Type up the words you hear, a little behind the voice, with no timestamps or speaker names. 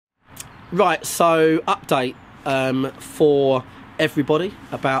Right, so update for everybody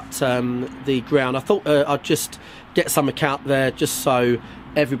about the ground. I thought I'd just get something out there just so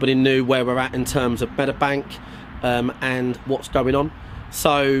everybody knew where we're at in terms of Meadowbank and what's going on.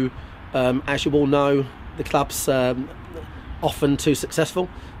 So as you all know, the club's often too successful,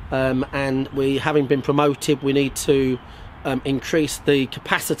 and we, having been promoted, we need to increase the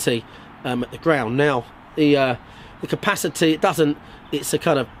capacity at the ground. Now the capacity, it's a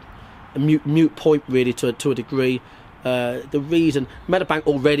kind of a mute point really to a degree. The reason Meadowbank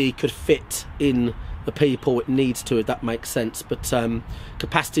already could fit in the people it needs to, if that makes sense, but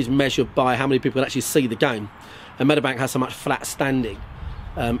capacity is measured by how many people can actually see the game, and Meadowbank has so much flat standing,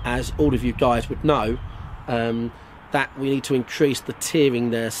 as all of you guys would know, that we need to increase the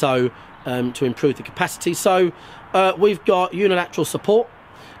tiering there, so to improve the capacity. So we've got unilateral support,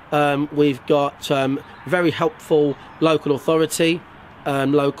 we've got very helpful local authority,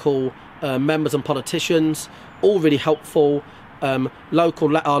 local members and politicians, all really helpful.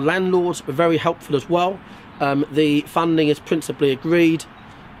 Our landlords are very helpful as well. The funding is principally agreed.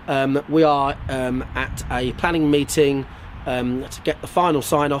 We are at a planning meeting to get the final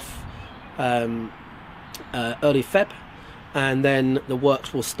sign-off early Feb, and then the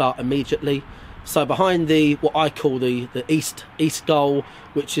works will start immediately. So behind what I call the east goal,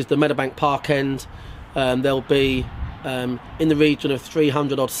 which is the Meadowbank Park end, there'll be in the region of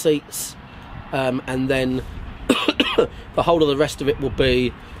 300 odd seats, and then the whole of the rest of it will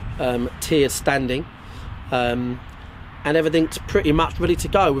be tiered standing, and everything's pretty much ready to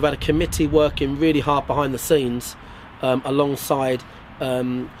go. We've had a committee working really hard behind the scenes, alongside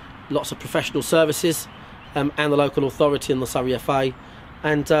lots of professional services and the local authority and the Surrey FA,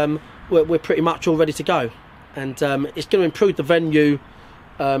 and we're pretty much all ready to go. And it's going to improve the venue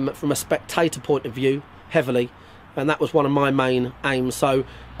from a spectator point of view heavily, and that was one of my main aims. So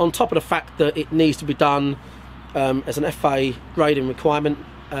on top of the fact that it needs to be done as an FA grading requirement,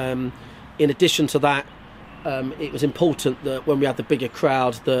 in addition to that, it was important that when we have the bigger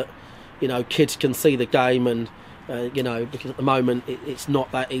crowd, that kids can see the game, and because at the moment it's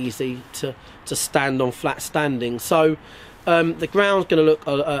not that easy to stand on flat standing. So the ground's going to look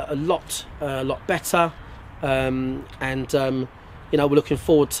a lot better, and we're looking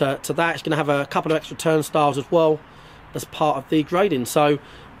forward to that. It's going to have a couple of extra turnstiles as well as part of the grading. So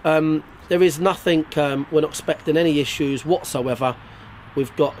there is nothing, we're not expecting any issues whatsoever.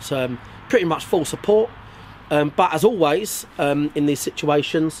 We've got pretty much full support, but as always in these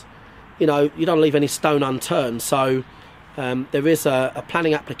situations, you don't leave any stone unturned. So there is a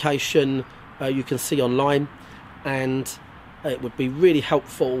planning application you can see online, and it would be really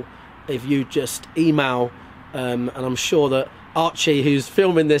helpful if you just email, and I'm sure that Archie, who's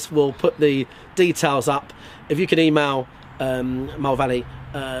filming this, will put the details up. If you can email Mole Valley,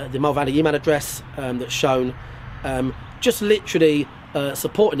 the Mole Valley email address that's shown, just literally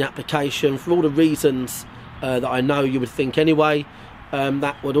supporting the application for all the reasons that I know you would think anyway,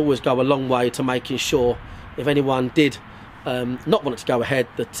 that would always go a long way to making sure, if anyone did not want it to go ahead,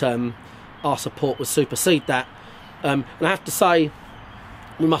 that our support would supersede that. And I have to say,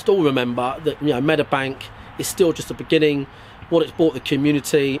 we must all remember that Meadowbank is still just the beginning. What it's brought the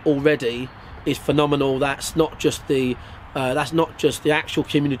community already is phenomenal. That's not just the actual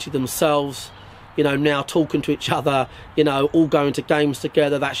community themselves, now talking to each other, all going to games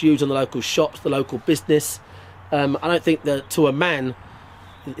together. That's using the local shops, the local business. I don't think that, to a man,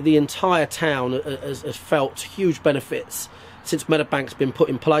 the entire town has felt huge benefits since Meadowbank's been put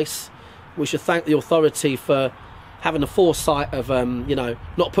in place. We should thank the authority for having the foresight of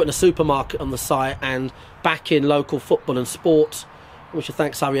not putting a supermarket on the site and backing local football and sport. We should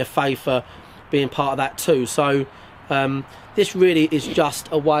thank Surrey FA for being part of that too. So this really is just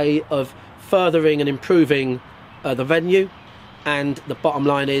a way of furthering and improving the venue, and the bottom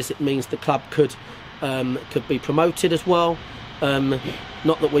line is it means the club could be promoted as well.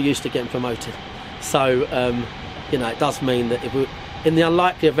 Not that we're used to getting promoted, so it does mean that if we, in the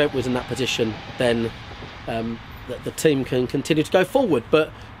unlikely event we was in that position, then that the team can continue to go forward.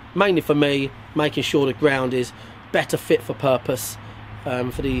 But mainly for me, making sure the ground is better fit for purpose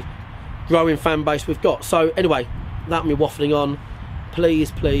for the growing fan base we've got. So anyway, without me waffling on,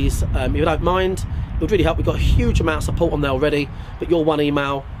 please, if you don't mind, it would really help. We've got a huge amount of support on there already, but your one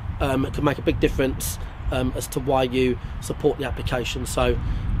email could make a big difference as to why you support the application. So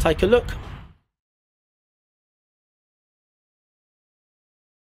take a look.